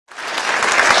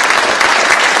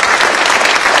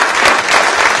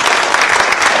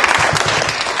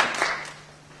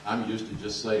used to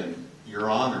just saying, "Your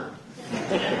Honor."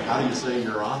 How do you say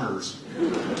 "Your Honors"?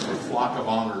 Or "flock of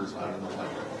honors"? I don't know.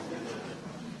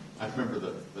 I remember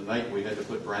the night we had to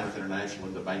put Braniff International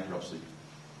into bankruptcy.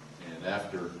 And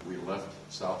after we left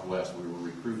Southwest, we were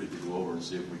recruited to go over and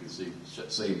see if we could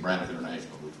save Braniff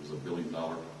International, which was $1 billion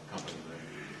company then.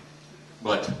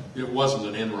 But it wasn't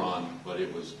an Enron, but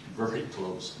it was very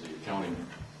close. The accounting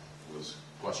was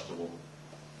questionable.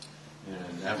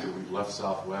 And after we left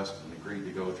Southwest and agreed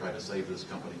to go try to save this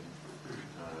company,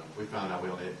 we found out we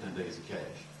only had 10 days of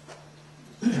cash.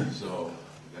 So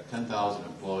we got 10,000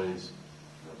 employees,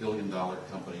 a $1 billion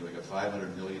company. We got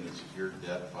 $500 million in secured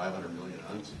debt, $500 million in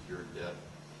unsecured debt,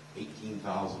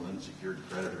 18,000 unsecured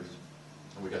creditors,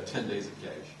 and we got 10 days of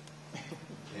cash.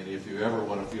 And if you ever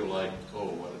want to feel like, oh,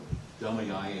 what a dummy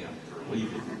I am for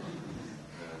leaving,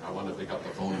 I want to pick up the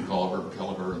phone and call Herb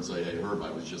Kelleher and say, "Hey, Herb,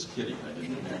 I was just kidding. I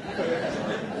didn't mean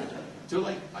it." Too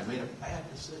late. I made a bad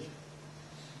decision.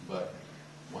 But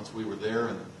once we were there,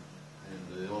 and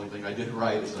the only thing I did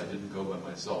right is I didn't go by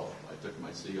myself. I took my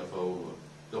CFO,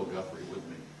 Bill Guthrie, with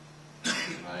me.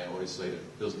 And I always say to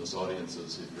business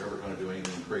audiences, if you're ever going to do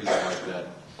anything crazy like that,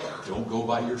 don't go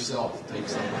by yourself. Take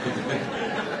somebody with you.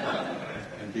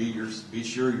 And be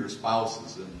sure your spouse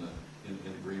is in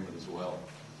agreement as well.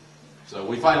 So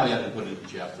we finally had to put it in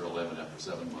Chapter 11 after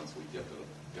 7 months. We kept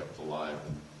it alive.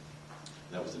 And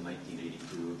that was in 1982,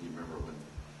 if you remember when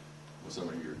some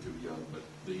of you are too young, but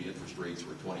the interest rates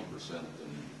were 20%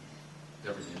 and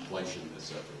everything, inflation,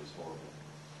 etc. was horrible.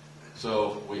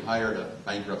 So we hired a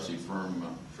bankruptcy firm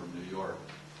from New York,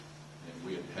 and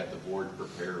we had the board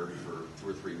prepared for 2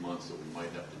 or 3 months that we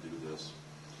might have to do this.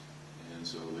 And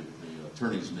so the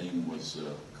attorney's name was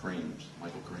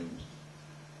Michael Creams.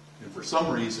 And for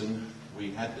some reason,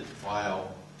 we had to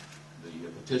file the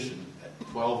petition at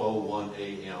 12:01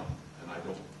 a.m. And I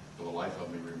don't, for the life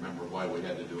of me, remember why we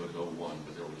had to do it at 01,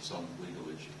 but there was some legal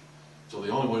issue. So the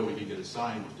only way we could get it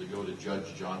signed was to go to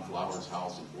Judge John Flowers'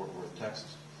 house in Fort Worth,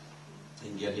 Texas,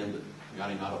 and got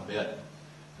him out of bed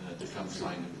to come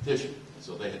sign the petition. And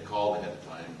so they had called ahead of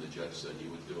time. The judge said he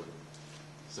would do it.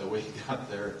 So we got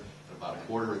there at about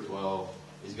 11:45.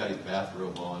 He's got his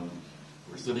bathrobe on.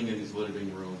 We're sitting in his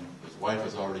living room. His wife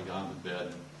has already gone to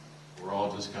bed. We're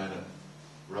all just kind of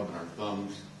rubbing our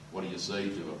thumbs. What do you say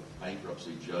to a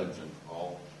bankruptcy judge and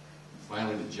all? And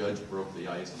finally, the judge broke the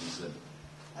ice and he said,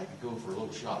 "I could go for a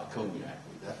little shot of cognac.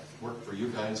 Would that work for you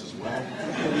guys as well?"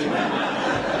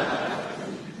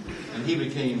 And he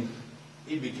became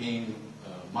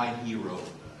my hero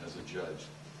as a judge.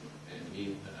 And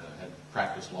he had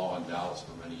practiced law in Dallas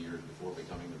for many years before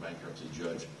becoming the bankruptcy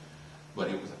judge. But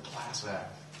it was a class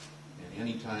act. And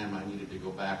any time I needed to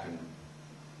go back and,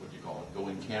 go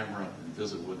in camera and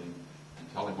visit with him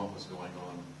and tell him what was going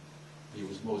on, he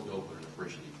was most open and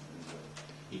appreciative. And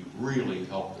he really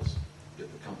helped us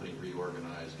get the company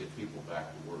reorganized, get people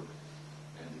back to work.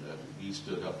 And he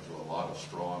stood up to a lot of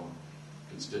strong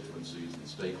constituencies and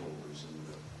stakeholders. And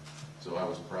so I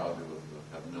was proud to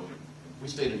have known him. We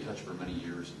stayed in touch for many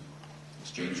years and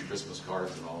exchanged Christmas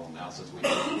cards and all. And now since we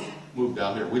moved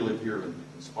out here, we live here in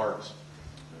Sparks,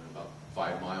 about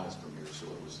 5 miles from here. So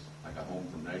I got home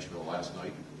from Nashville last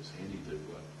night, and it was handy to,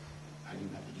 I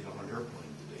didn't have to get on an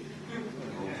airplane today.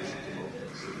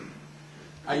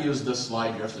 I used this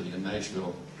slide yesterday in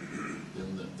Nashville.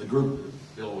 In the group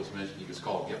that Bill was mentioning, was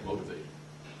called Get Motivated.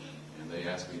 And they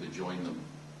asked me to join them,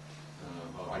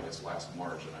 I guess last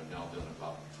March, and I've now done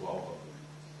about 12 of them.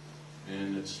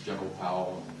 And it's General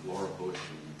Powell and Laura Bush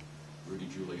and Rudy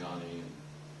Giuliani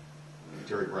and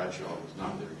Terry Bradshaw was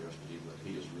not there yesterday, but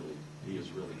he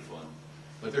is really fun.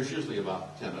 But there's usually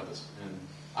about 10 of us. And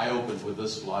I opened with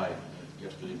this slide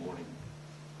yesterday morning,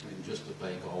 and just to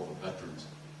thank all the veterans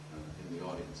in the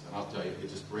audience. And I'll tell you, it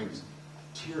just brings a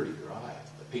tear to your eye,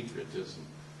 the patriotism,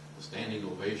 the standing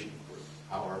ovation for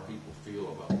how our people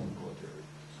feel about the military.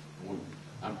 And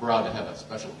I'm proud to have a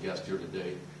special guest here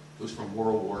today who's from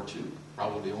World War II,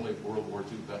 probably the only World War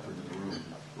II veteran in the room.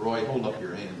 Roy, hold up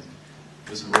your hands.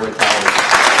 This is Roy Powell.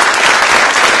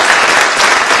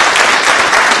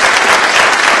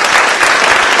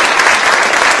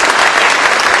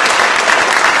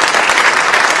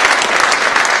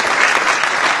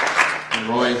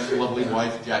 Roy's lovely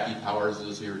wife, Jackie Powers,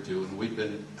 is here too, and we've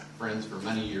been friends for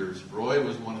many years. Roy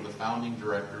was one of the founding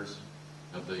directors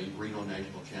of the Reno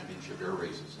National Championship Air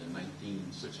Races in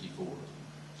 1964.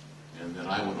 And then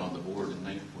I went on the board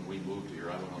when we moved here.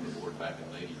 I went on the board back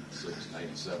in 96,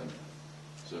 97.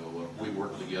 So we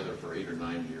worked together for 8 or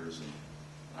 9 years, and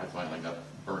I finally got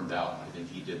burned out, and I think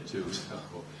he did too. So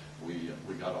we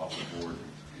got off the board.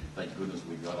 Thank goodness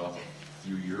we got off a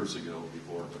few years ago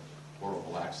before the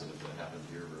horrible accident that happened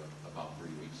here a about 3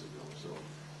 weeks ago. So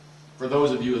for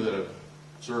those of you that have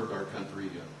served our country,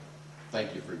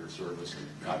 thank you for your service, and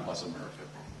God bless America.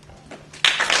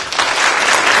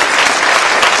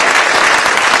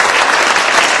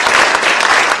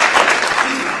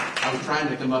 I was trying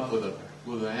to come up with an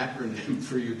acronym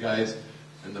for you guys,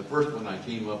 and the first one I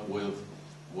came up with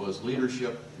was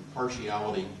leadership,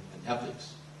 impartiality, and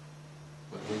ethics.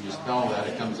 But when you spell that,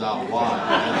 it comes out Y.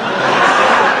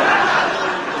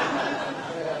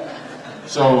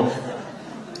 So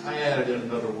I added in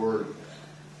another word.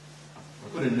 I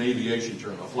put in an aviation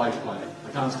term, a flight plan,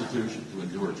 the Constitution to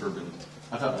endure turbulence.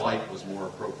 I thought life was more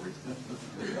appropriate than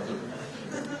the other.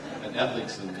 And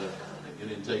ethics and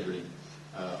integrity.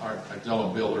 I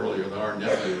told Bill earlier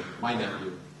that my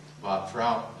nephew, Bob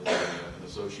Trout, is an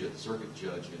associate circuit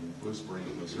judge in Blue Springs,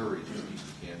 Missouri, just east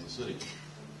of Kansas City,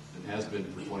 and has been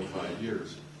for 25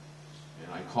 years.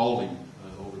 And I called him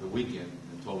over the weekend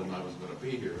and told him I was going to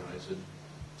be here. And I said,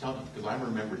 tell me, because I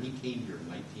remember he came here in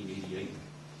 1988.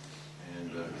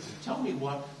 And I said, tell me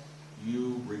what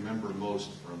you remember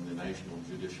most from the National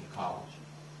Judicial College.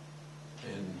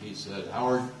 And he said,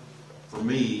 Howard, for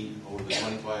me, over the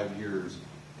 25 years,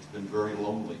 it's been very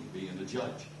lonely being a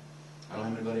judge. I don't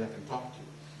have anybody I can talk to.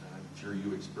 And I'm sure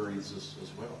you experience this as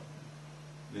well.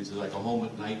 And he says, I go home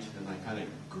at night and I kind of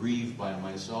grieve by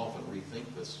myself and rethink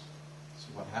this.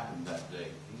 See what happened that day.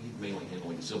 He's mainly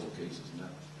handling civil cases now.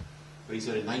 But he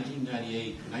said in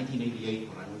 1988, when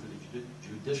I went to the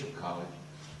Judicial College,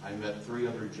 I met 3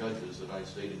 other judges that I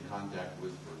stayed in contact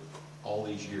with for all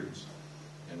these years.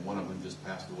 And one of them just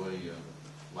passed away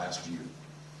last year.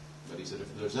 But he said,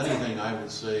 if there's anything I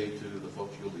would say to the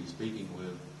folks you'll be speaking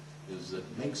with, is that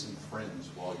make some friends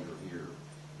while you're here.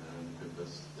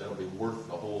 Because that'll be worth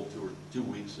the whole 2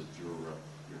 weeks that you're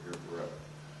here forever.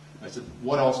 I said,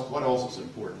 what else is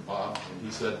important, Bob? And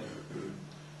he said,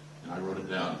 and I wrote it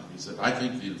down, he said, I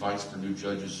think the advice for new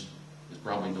judges is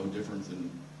probably no different than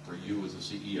for you as a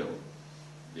CEO.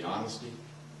 The honesty,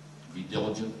 be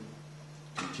diligent,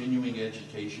 continuing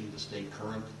education to stay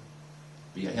current,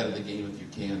 be ahead of the game if you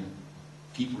can,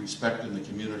 keep respect in the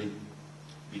community,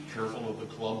 be careful of the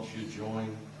clubs you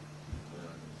join,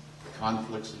 the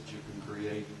conflicts that you can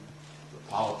create, the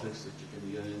politics that you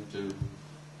can get into.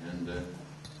 And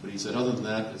but he said, other than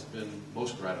that, it's been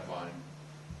most gratifying.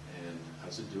 And I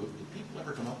said, do people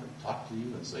ever come up and talk to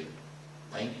you and say,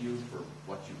 thank you for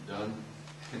what you've done?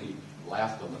 And he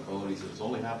laughed on the phone. He said, it's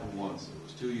only happened once. It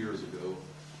was 2 years ago.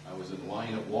 I was in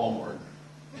line at Walmart,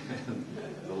 and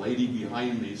the lady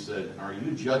behind me said, are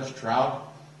you Judge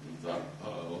Trout? He thought,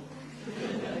 uh-oh.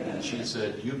 And she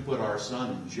said, you put our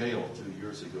son in jail 2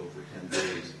 years ago for 10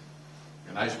 days.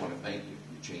 And I just want to thank you.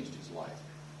 You changed his life.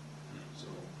 So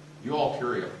you all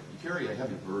carry a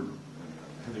heavy burden,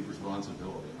 a heavy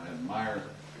responsibility. And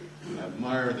I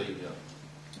admire the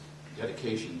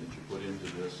dedication that you put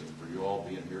into this, and for you all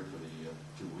being here for the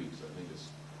 2 weeks. I think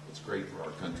it's great for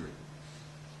our country.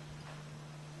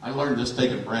 I learned this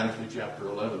taking Brandon through chapter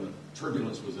 11, that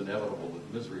turbulence was inevitable,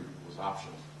 that misery was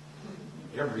optional.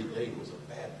 Every day was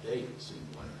a bad day, it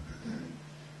seemed like.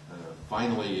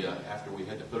 Finally, after we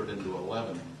had to put it into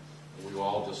 11, we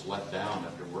all just let down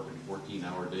after working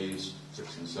 14-hour days,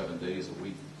 6 and 7 days a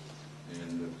week.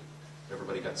 And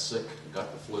everybody got sick,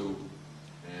 got the flu.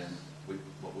 And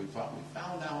what we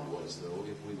found out was, though,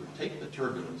 if we would take the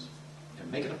turbulence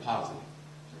and make it a positive,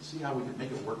 and see how we could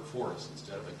make it work for us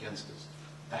instead of against us,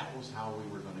 that was how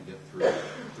we were going to get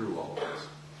through all of this.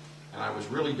 And I was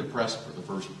really depressed for the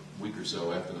first week or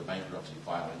so after the bankruptcy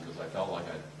filing, because I felt like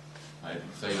I had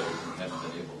failed and hadn't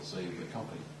been able to save the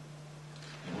company.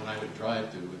 And when I would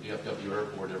drive to DFW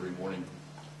Airport every morning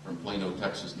from Plano,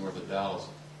 Texas, north of Dallas,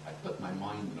 I put my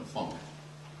mind in a funk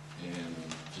and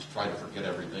just try to forget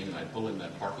everything. And I'd pull in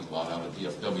that parking lot out of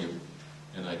DFW,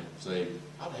 and I'd say,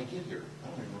 how did I get here? I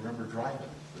don't even remember driving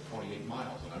the 28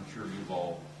 miles, and I'm sure you've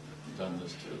all done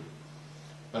this too.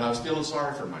 But I was feeling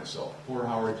sorry for myself. Poor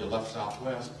Howard, you left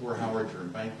Southwest. Poor Howard, you're in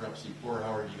bankruptcy. Poor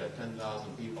Howard, you got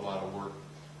 10,000 people out of work.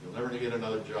 You'll never get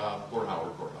another job. Poor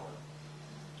Howard, poor Howard.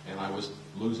 And I was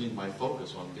losing my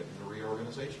focus on getting the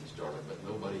reorganization started, but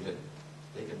nobody had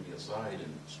taken me aside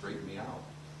and straightened me out.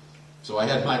 So I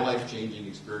had my life-changing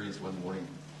experience one morning,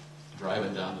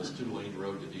 driving down this 2-lane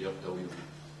road to DFW.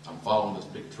 I'm following this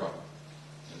big truck,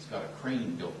 and it's got a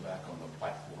crane built back on the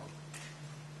platform.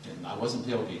 And I wasn't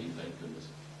tailgating, thank goodness.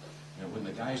 And when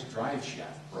the guy's drive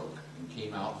shaft broke and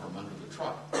came out from under the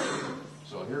truck,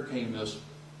 so here came this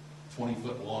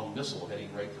 20-foot-long missile heading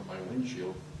right for my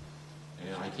windshield.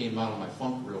 And I came out of my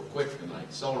funk real quick, and I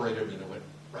accelerated, and it went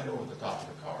right over the top of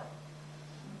the car.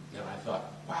 And I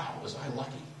thought, wow, was I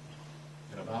lucky?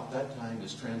 And about that time,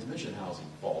 his transmission housing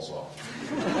falls off.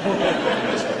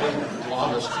 And this big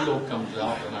blob of steel comes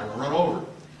out, and I run over.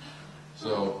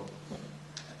 So,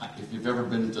 if you've ever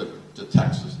been to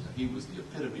Texas, he was the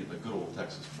epitome of the good old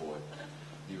Texas boy.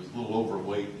 He was a little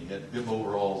overweight. He had bib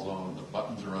overalls on. The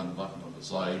buttons are unbuttoned on the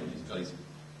side. And he's got his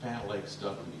pant leg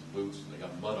stuff in his boots, and they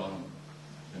got mud on them.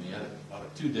 And he had about a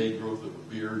 2-day growth of a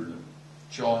beard and a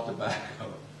chaw at the back of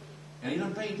it. And he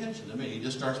doesn't pay attention to me. He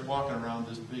just starts walking around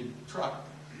this big truck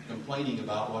complaining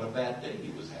about what a bad day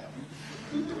he was having.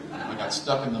 I got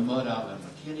stuck in the mud out in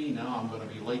McKinney. Now I'm going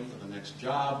to be late for the next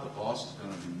job. The boss is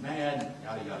going to be mad,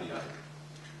 yada, yada, yada.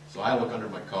 So I look under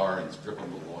my car and it's dripping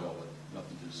with oil, but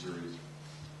nothing too serious.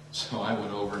 So I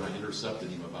went over and I intercepted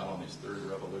him about on his third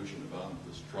revolution about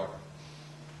this truck.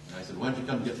 And I said, why don't you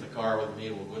come get in the car with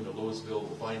me? We'll go into Louisville.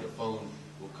 We'll find a phone.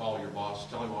 We'll call your boss.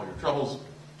 Tell him all your troubles.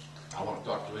 I want to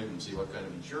talk to him and see what kind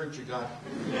of insurance you got.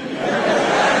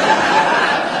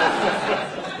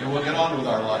 And we'll get on with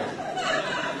our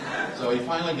life. So he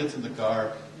finally gets in the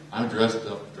car. I'm dressed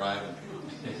up, driving.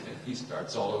 He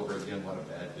starts all over again, what a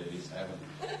bad day he's having.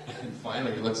 And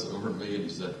finally he looks over at me and he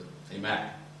said, hey,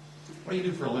 Mac, what do you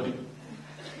do for a living?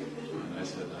 And I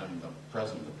said, I'm the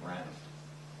president of Putnam.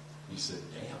 He said,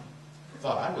 damn, I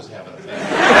thought I was having a bad day.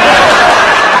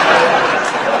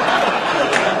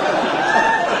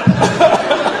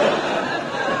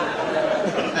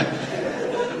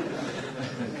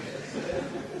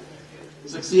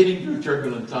 Succeeding through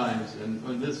turbulent times,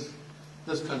 and this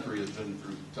country has been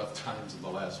through tough times in the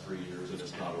last 3 years, and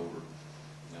it's not over.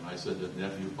 And I said to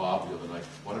nephew Bob the other night,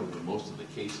 what are most of the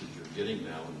cases you're getting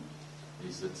now? And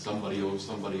he said, somebody owes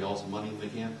somebody else money they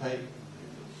can't pay.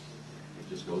 It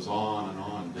just goes on and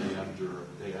on, day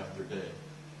after day.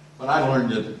 But I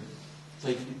learned that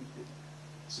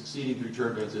succeeding through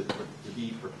turbulence is to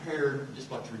be prepared,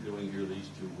 just like you're doing here these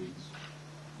 2 weeks.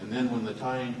 And then when the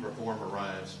time to perform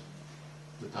arrives,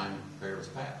 the time to prepare is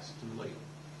past, too late.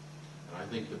 And I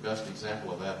think the best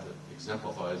example of that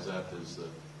exemplifies that is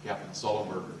Captain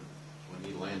Sullenberger when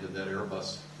he landed that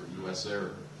Airbus for U.S.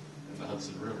 Air in the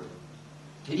Hudson River.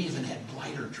 He even had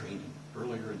glider training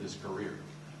earlier in his career.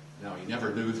 Now, he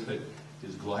never knew that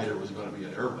his glider was going to be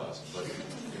an Airbus, but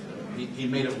he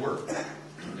made it work.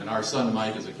 And our son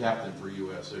Mike is a captain for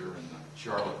U.S. Air in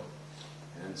Charlotte.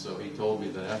 And so he told me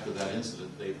that after that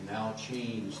incident, they've now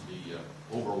changed the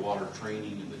overwater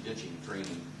training and the ditching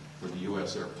training for the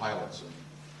U.S. Air pilots. And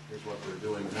here's what they're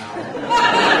doing now.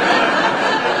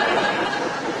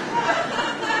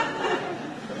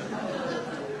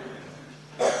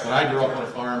 But I grew up on a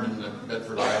farm in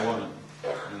Bedford, Iowa,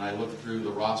 and I looked through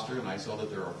the roster and I saw that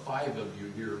there are 5 of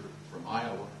you here from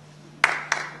Iowa.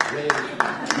 Yay.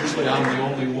 Usually I'm the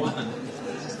only one.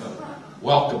 So,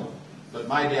 welcome. But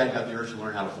my dad got the urge to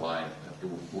learn how to fly after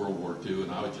World War II,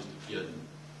 and I was just a kid.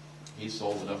 He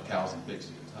sold enough cows and pigs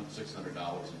to get $600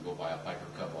 and go buy a Piper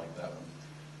Cub like that one.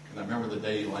 And I remember the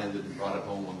day he landed and brought it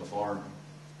home on the farm.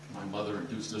 My mother and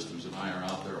 2 sisters and I are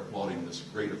out there applauding this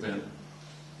great event.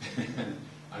 And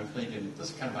I'm thinking,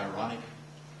 this is kind of ironic.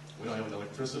 We don't have any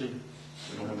electricity.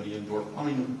 We don't have any indoor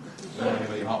plumbing. We don't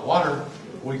have any hot water.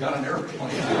 We got an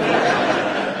airplane.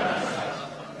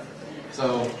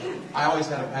 So I always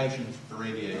had a passion for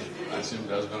aviation. I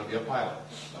assumed I was going to be a pilot,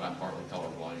 but I'm partly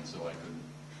colorblind, so I couldn't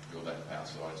go that path.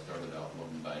 So I started out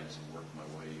loading bags and worked my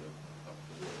way up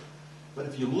the road. But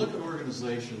if you look at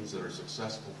organizations that are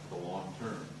successful for the long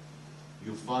term,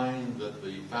 you find that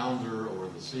the founder or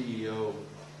the CEO,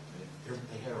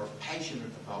 they are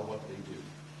passionate about what they do.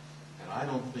 And I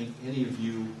don't think any of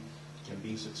you can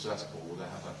be successful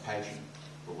without a passion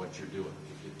for what you're doing.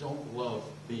 If you don't love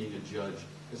being a judge,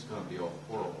 it's going to be a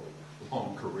horribly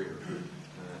long career.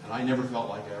 And I never felt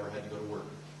like I ever had to go to work.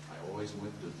 I always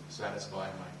went to satisfy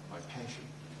my passion.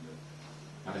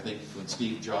 And I think when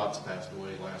Steve Jobs passed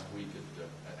away last week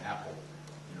at Apple,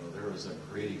 there was a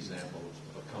great example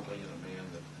of a company and a man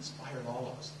that inspired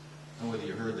all of us. I don't know whether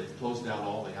you heard, they've closed down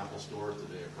all the Apple stores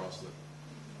today across the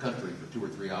country for 2 or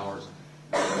 3 hours,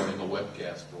 having a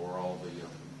webcast for all the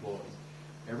employees.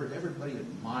 Everybody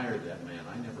admired that man.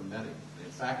 I never met him.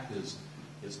 In fact, his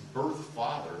birth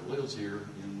father lives here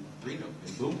in Reno,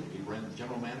 in Boone. He ran the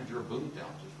general manager of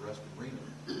Boomtown, just west of Reno.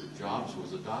 Jobs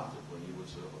was adopted when he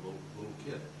was a little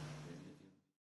kid.